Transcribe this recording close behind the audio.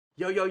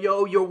Yo, yo,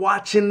 yo, you're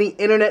watching the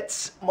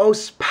internet's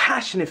most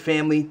passionate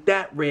family,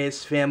 That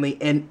Riz family,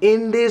 and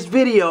in this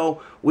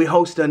video, we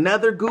host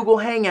another Google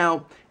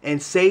Hangout, and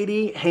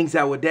Sadie hangs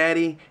out with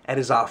Daddy at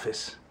his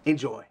office.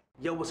 Enjoy.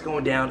 Yo, what's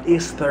going down?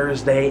 It's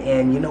Thursday,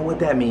 and you know what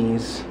that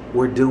means.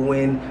 We're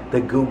doing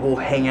the Google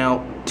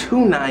Hangout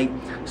tonight,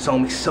 so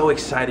I'm so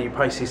excited. You'll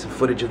probably see some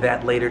footage of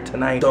that later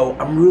tonight. So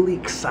I'm really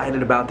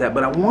excited about that,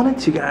 but I wanted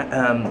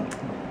to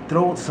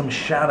throw some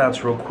shout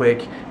outs real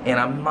quick,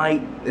 and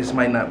this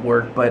might not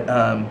work, but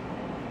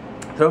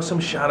throw some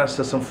shout outs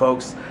to some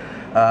folks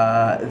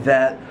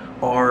that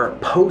are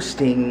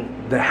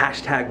posting the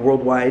hashtag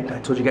worldwide. I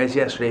told you guys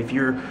yesterday, if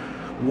you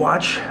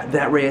watch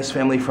That Reyes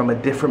family from a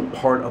different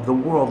part of the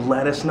world,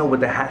 let us know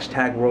with the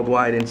hashtag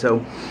worldwide. And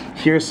so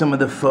here's some of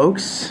the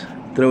folks.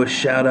 Throw a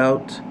shout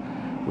out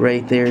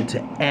right there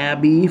to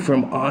Abby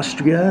from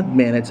Austria.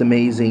 Man, it's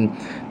amazing.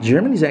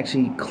 Germany's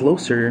actually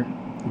closer.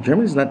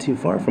 Germany's not too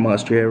far from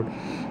Austria.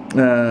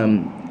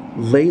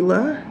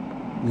 Layla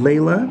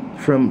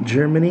from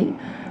Germany.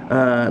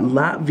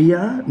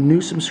 Latvia,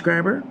 new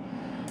subscriber.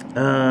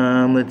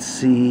 Let's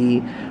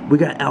see. We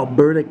got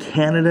Alberta,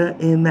 Canada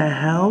in the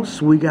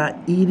house. We got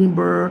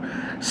Edinburgh,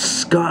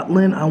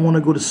 Scotland. I want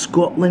to go to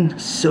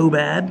Scotland so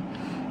bad.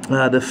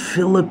 The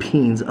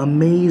Philippines,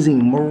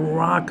 amazing.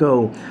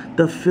 Morocco,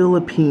 the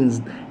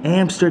Philippines,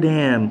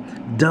 Amsterdam,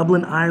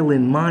 Dublin,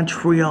 Ireland,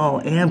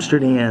 Montreal,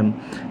 Amsterdam.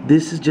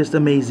 This is just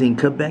amazing.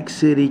 Quebec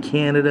City,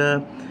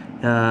 Canada.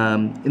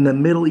 In the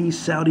Middle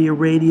East, Saudi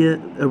Arabia,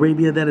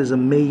 that is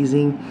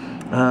amazing.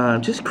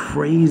 Just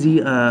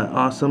crazy,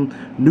 awesome.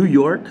 New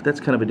York, that's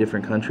kind of a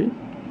different country.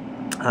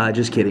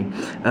 Just kidding.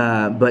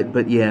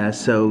 But yeah,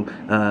 so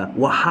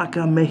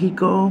Oaxaca,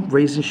 Mexico,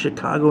 raised in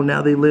Chicago,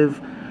 now they live.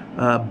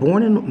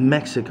 Born in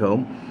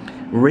Mexico,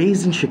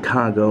 raised in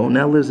Chicago,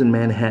 now lives in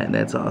Manhattan.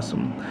 That's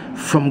awesome.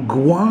 From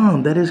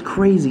Guam, that is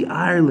crazy.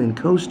 Ireland,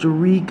 Costa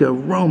Rica,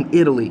 Rome,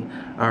 Italy.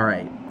 All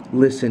right,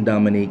 listen,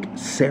 Dominique.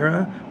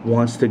 Sarah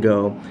wants to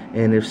go,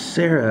 and if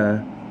Sarah,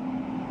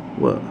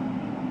 whoa.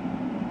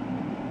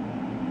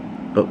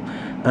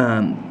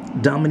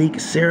 Dominique,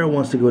 Sarah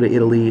wants to go to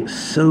Italy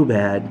so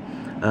bad.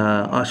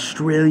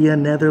 Australia,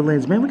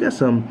 Netherlands. Man, we got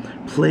some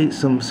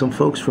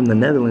folks from the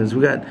Netherlands.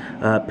 We got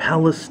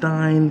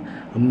Palestine,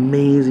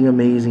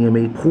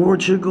 amazing.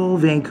 Portugal,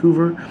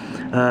 Vancouver,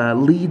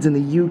 Leeds in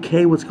the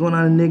UK. What's going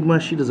on, Enigma?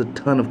 She does a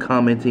ton of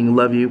commenting.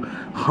 Love you.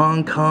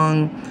 Hong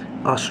Kong,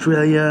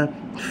 Australia,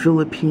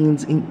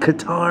 Philippines,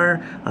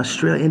 Qatar,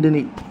 Australia,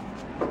 Indonesia.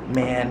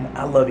 Man,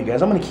 I love you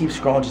guys. I'm gonna keep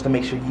scrolling just to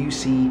make sure you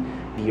see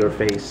your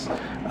face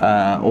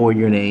or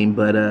your name.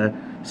 But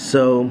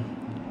so.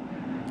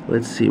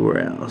 Let's see where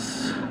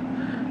else.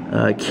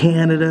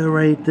 Canada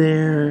right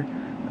there.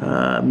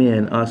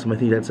 Man, awesome. I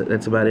think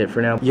that's about it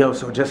for now. Yo,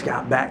 so just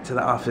got back to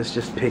the office.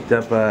 Just picked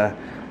up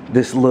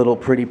this little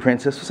pretty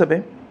princess. What's up,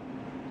 babe?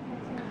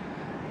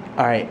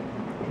 All right.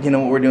 You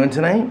know what we're doing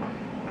tonight?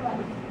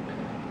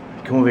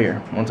 Come over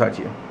here. I want to talk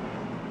to you.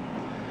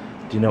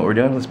 Do you know what we're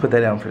doing? Let's put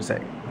that down for a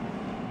sec.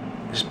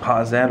 Just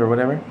pause that or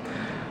whatever.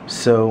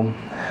 So,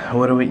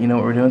 you know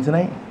what we're doing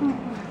tonight?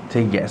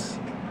 Take a guess.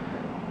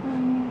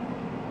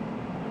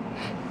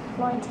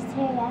 Going to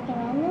Teriyaki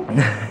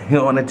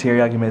Madness? On a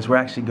Teriyaki Madness. We're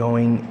actually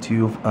going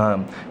to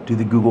do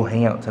the Google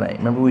Hangout tonight.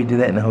 Remember we did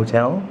that in the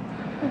hotel?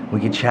 We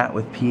could chat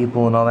with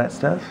people and all that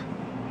stuff.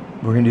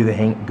 We're gonna do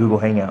the Google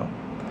Hangout.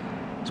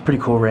 It's pretty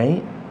cool,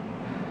 right?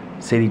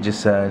 Sadie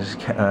just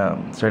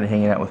started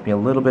hanging out with me a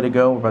little bit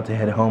ago. We're about to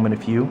head home in a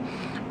few.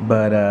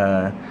 But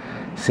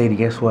Sadie,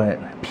 guess what?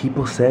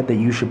 People said that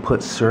you should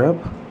put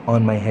syrup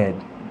on my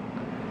head.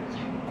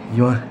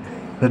 You want?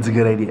 That's a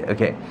good idea.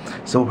 Okay,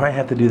 so we'll probably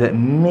have to do that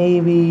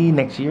maybe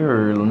next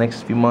year or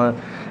next few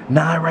months.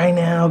 Not right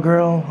now,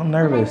 girl. I'm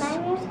nervous. 9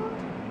 years old?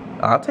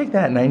 I'll take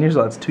that. 9 years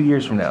old. That's 2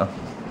 years from now.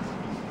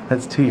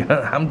 That's 2 years.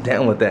 I'm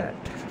down with that.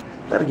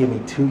 That'll give me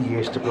 2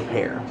 years to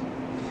prepare.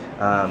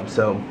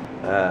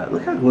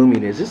 Look how gloomy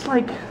it is. It's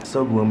like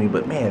so gloomy,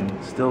 but man,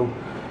 still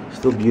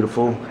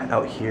beautiful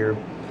out here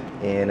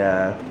in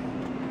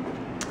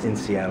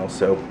Seattle.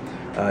 So.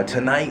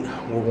 Tonight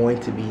we're going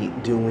to be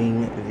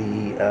doing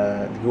the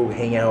Google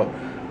Hangout.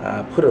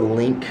 Put a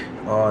link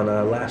on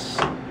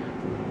last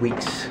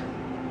week's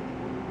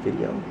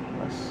video,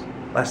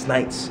 last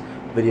night's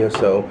video,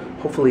 so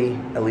hopefully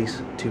at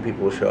least 2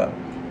 people will show up,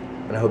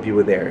 and I hope you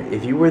were there.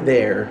 If you were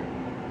there,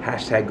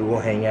 hashtag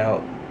Google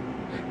Hangout,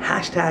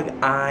 hashtag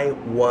I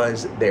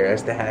was there.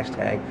 That's the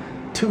hashtag.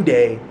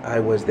 Today I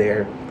was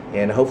there,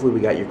 and hopefully we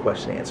got your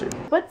question answered.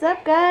 What's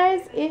up,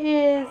 guys? It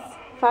is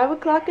 5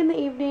 o'clock in the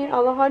evening.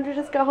 Alejandro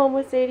just got home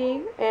with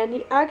Sadie, and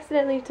he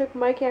accidentally took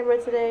my camera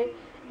today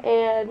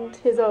and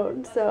his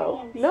own,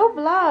 so no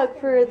vlog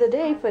for the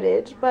day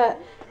footage, but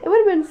it would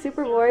have been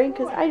super boring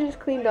because I just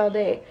cleaned all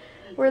day.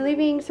 We're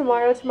leaving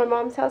tomorrow to my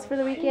mom's house for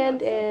the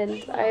weekend,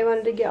 and I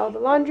wanted to get all the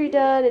laundry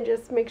done and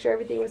just make sure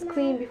everything was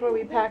clean before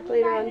we packed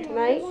later on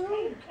tonight.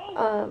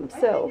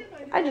 So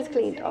I just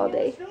cleaned all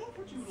day,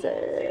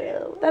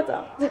 so that's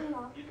all.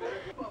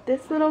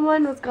 This little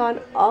one was gone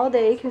all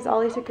day because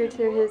Ollie took her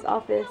to his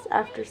office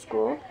after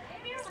school.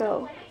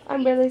 So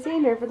I'm barely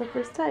seeing her for the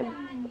first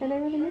time, and I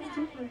really missed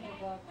you.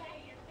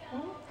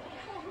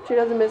 She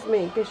doesn't miss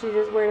me because she's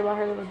just worried about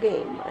her little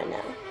game right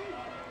now.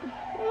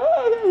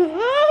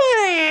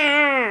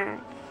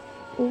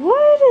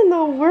 What in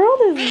the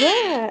world is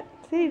that?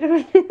 See,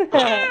 don't do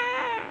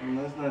that.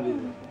 Let's not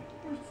do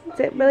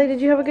that. Belly,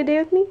 did you have a good day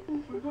with me?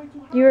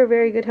 You were a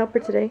very good helper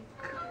today.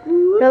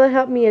 Bella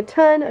helped me a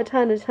ton.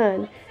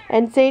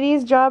 And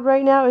Sadie's job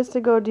right now is to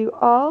go do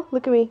all,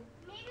 look at me.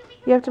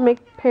 You have to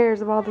make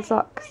pairs of all the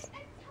socks.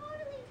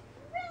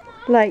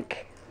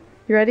 Like,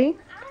 you ready?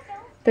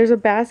 There's a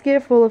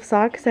basket full of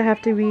socks that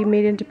have to be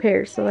made into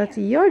pairs. So that's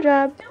your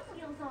job.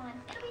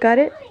 Got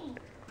it?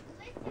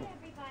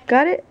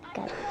 Got it?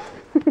 Got it.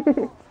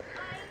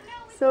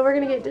 So we're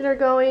going to get dinner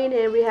going,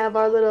 and we have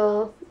our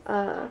little,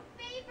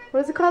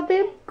 what is it called,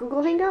 babe?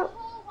 Google Hangout?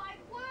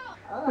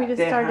 We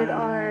just started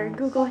our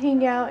Google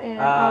Hangout, and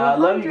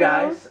love you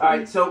guys. All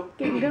right, so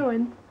getting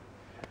going.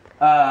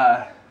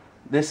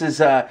 This is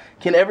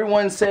can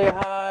everyone say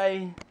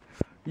hi?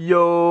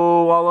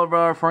 Yo, all of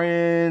our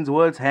friends,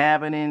 what's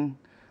happening?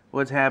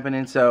 What's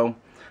happening? So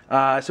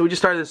we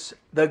just started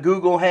the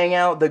Google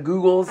Hangout, the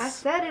Googles. I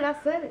said it.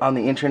 On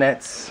the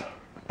internets,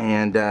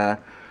 and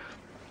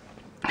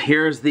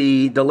here's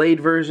the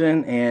delayed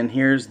version, and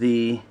here's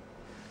the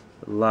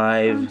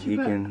live. You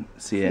can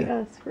see it.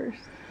 Us first.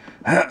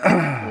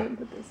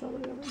 Put this all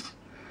over.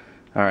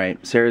 All right,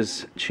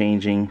 Sarah's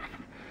changing.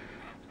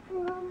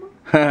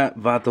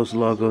 Vatos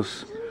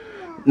logos.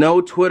 No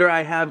Twitter.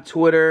 I have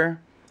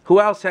Twitter. Who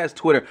else has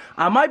Twitter?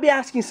 I might be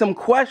asking some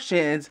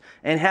questions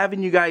and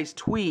having you guys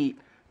tweet.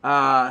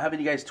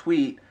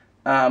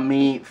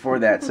 Me for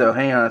that. So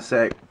hang on a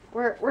sec.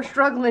 We're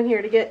struggling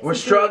here to get. We're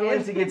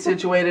struggling to get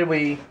situated.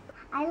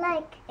 I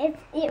like it.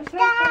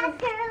 That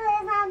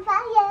girl is on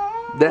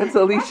fire. That's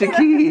Alicia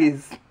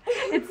Keys.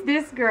 It's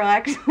this girl,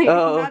 actually.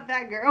 Oh. Not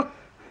that girl.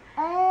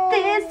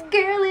 This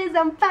girl is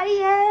on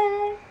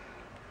fire.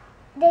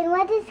 Then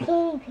what is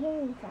Katy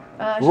Perry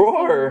song?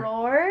 Roar.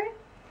 Roar.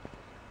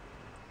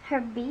 Her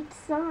beach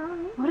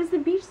song. What is the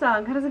beach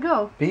song? How does it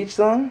go? Beach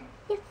song?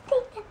 You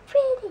think I'm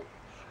pretty.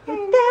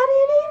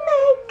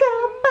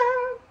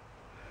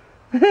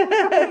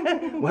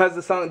 How's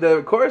the song?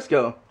 The chorus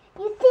go?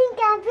 You think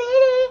I'm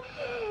pretty.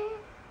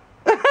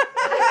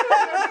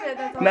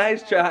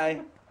 Nice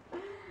try.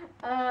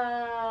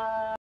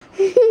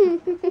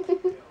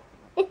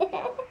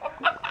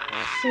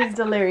 She's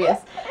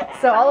delirious.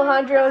 So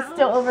Alejandro is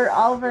still over.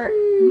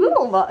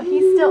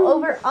 He's still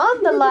over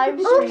on the live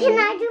stream. Oh, can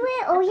I do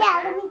it? Oh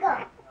yeah, let me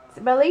go.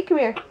 Belly, come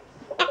here.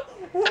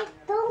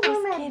 Don't go,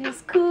 This kid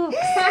is cooks.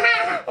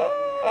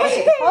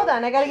 Okay, hold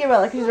on. I gotta get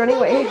Bella because she's running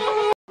away.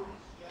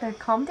 Okay,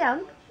 calm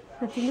down.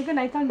 Let's sing the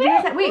goodnight song.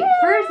 Wait,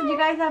 first, did you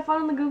guys have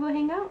fun on the Google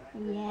Hangout?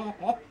 Yeah.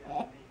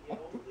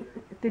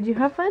 Did you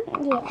have fun?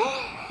 Yeah.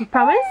 You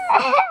promise?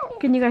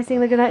 Can you guys sing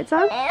the goodnight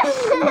song?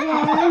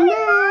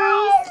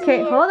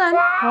 Okay, hold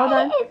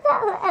on.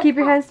 Keep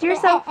your hands to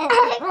yourself.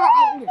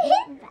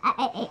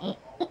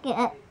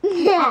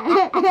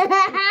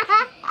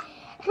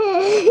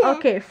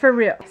 Okay, for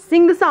real.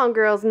 Sing the song,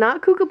 girls.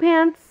 Not cuckoo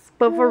pants,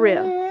 but for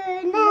real.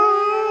 Good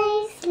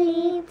night,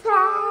 sleep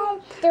tight.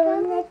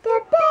 Don't let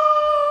the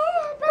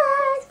bed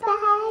bugs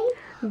bite.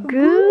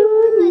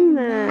 Good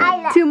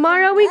night.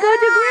 Tomorrow we go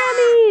to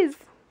Grammys.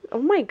 Oh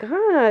my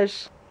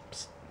gosh.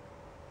 What's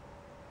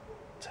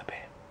up, babe?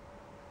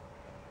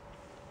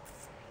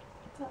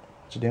 What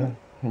you doing?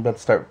 I'm about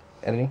to start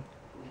editing.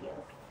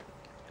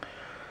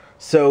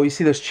 So you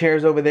see those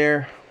chairs over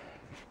there?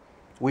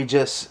 We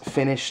just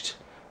finished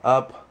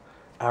up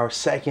our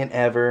second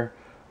ever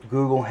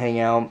Google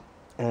Hangout,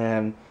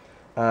 and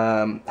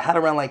had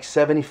around like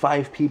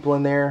 75 people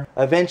in there.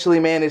 Eventually,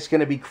 man, it's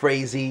gonna be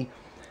crazy,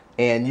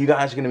 and you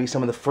guys are gonna be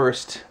some of the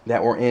first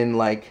that were in,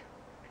 like,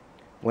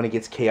 when it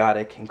gets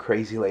chaotic and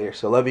crazy later.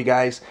 So love you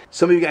guys.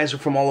 Some of you guys are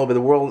from all over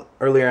the world.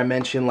 Earlier I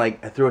mentioned,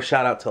 like, I threw a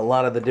shout out to a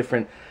lot of the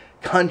different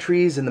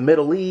countries in the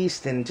Middle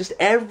East and just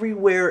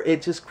everywhere.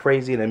 It's just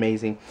crazy and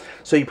amazing.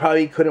 So you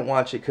probably couldn't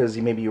watch it because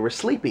maybe you were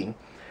sleeping.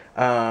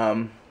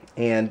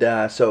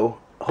 So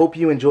hope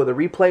you enjoy the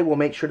replay. We'll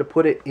make sure to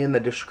put it in the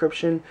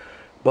description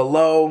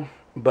below.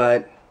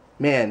 But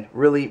man,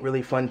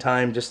 really fun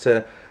time just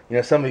to, you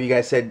know, some of you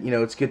guys said, you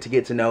know, it's good to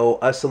get to know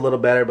us a little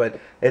better, but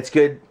it's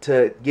good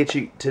to get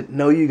you to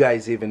know you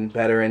guys even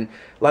better. And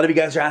a lot of you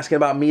guys are asking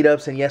about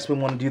meetups, and yes, we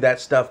want to do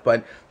that stuff,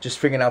 but just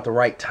figuring out the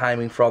right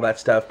timing for all that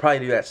stuff. Probably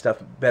do that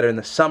stuff better in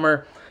the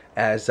summer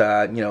as,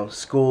 you know,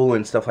 school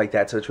and stuff like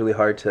that, so it's really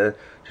hard to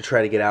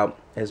try to get out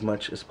as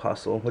much as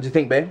possible. What do you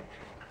think, babe?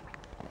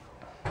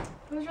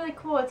 It was really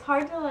cool. It's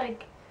hard to,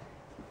 like,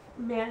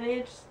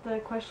 manage the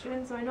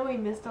questions, so I know we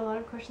missed a lot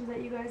of questions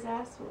that you guys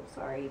asked, so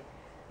sorry.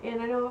 And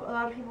I know a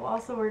lot of people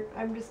also were,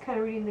 I'm just kind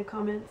of reading the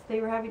comments,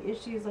 they were having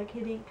issues like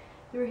they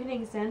were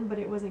hitting send, but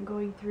it wasn't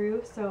going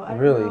through, so I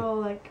don't know,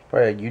 like,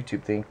 probably a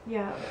YouTube thing.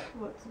 Yeah,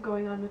 what's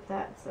going on with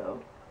that.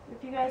 So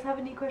if you guys have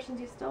any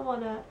questions you still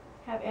want to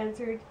have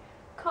answered,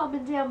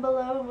 comment down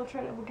below and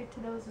we'll get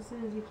to those as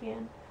soon as we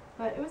can.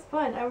 But it was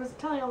fun. I was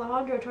telling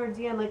Alejandro towards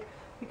the end, like,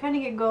 you kind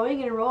of get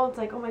going in a roll. It's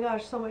like, oh my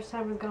gosh, so much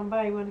time has gone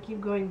by. You want to keep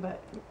going,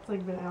 but it's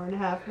like been an hour and a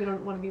half. We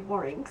don't want to be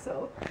boring,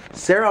 so.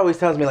 Sarah always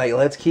tells me, like,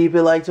 let's keep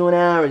it, like, to an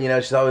hour. You know,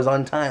 she's always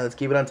on time. Let's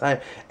keep it on time.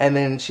 And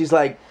then she's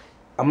like,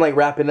 I'm, like,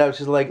 wrapping it up.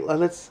 She's like,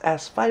 let's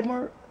ask 5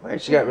 more.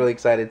 She got really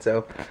excited,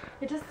 so.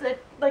 It just,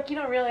 like, you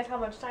don't realize how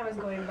much time is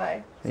going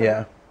by. So.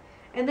 Yeah.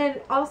 And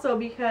then also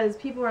because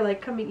people are,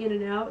 like, coming in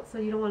and out, so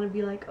you don't want to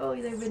be like, oh,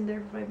 they've been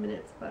there for 5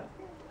 minutes, but.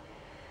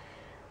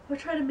 We're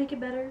trying to make it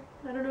better.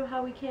 I don't know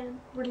how we can.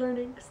 We're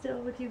learning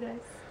still with you guys.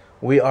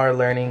 We are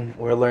learning.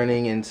 We're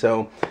learning. And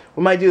so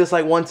we might do this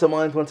like once a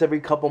month, once every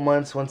couple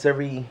months, once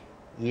every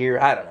year.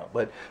 I don't know.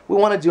 But we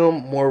want to do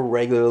them more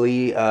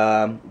regularly.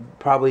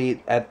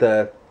 Probably at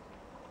the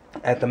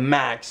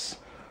max,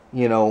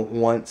 you know,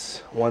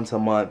 once a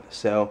month.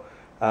 So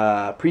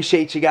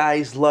appreciate you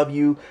guys. Love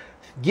you.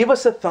 Give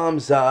us a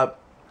thumbs up.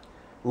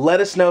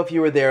 Let us know if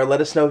you were there.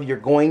 Let us know if you're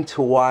going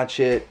to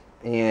watch it.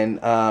 And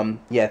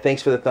yeah,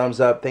 thanks for the thumbs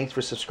up. Thanks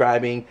for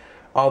subscribing.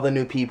 All the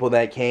new people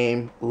that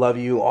came, love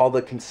you. All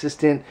the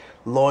consistent,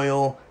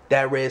 loyal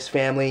That Riz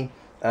family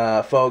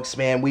folks,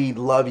 man, we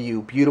love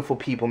you. Beautiful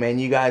people, man.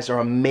 You guys are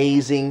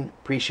amazing.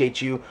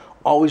 Appreciate you.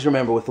 Always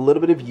remember, with a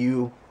little bit of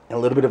you and a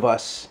little bit of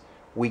us,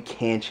 we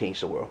can change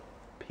the world.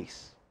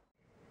 Peace.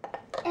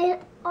 And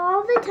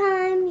all the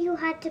time you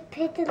had to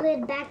put the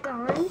lid back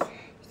on,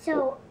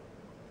 so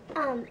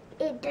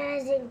it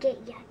doesn't get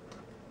you.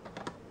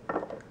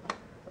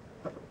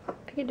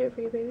 I can do it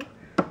for you, baby.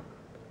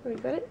 Oh, you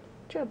got it?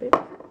 Good job, baby.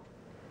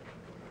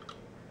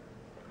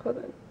 Hold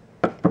on.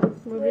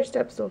 Move your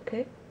steps,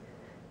 okay?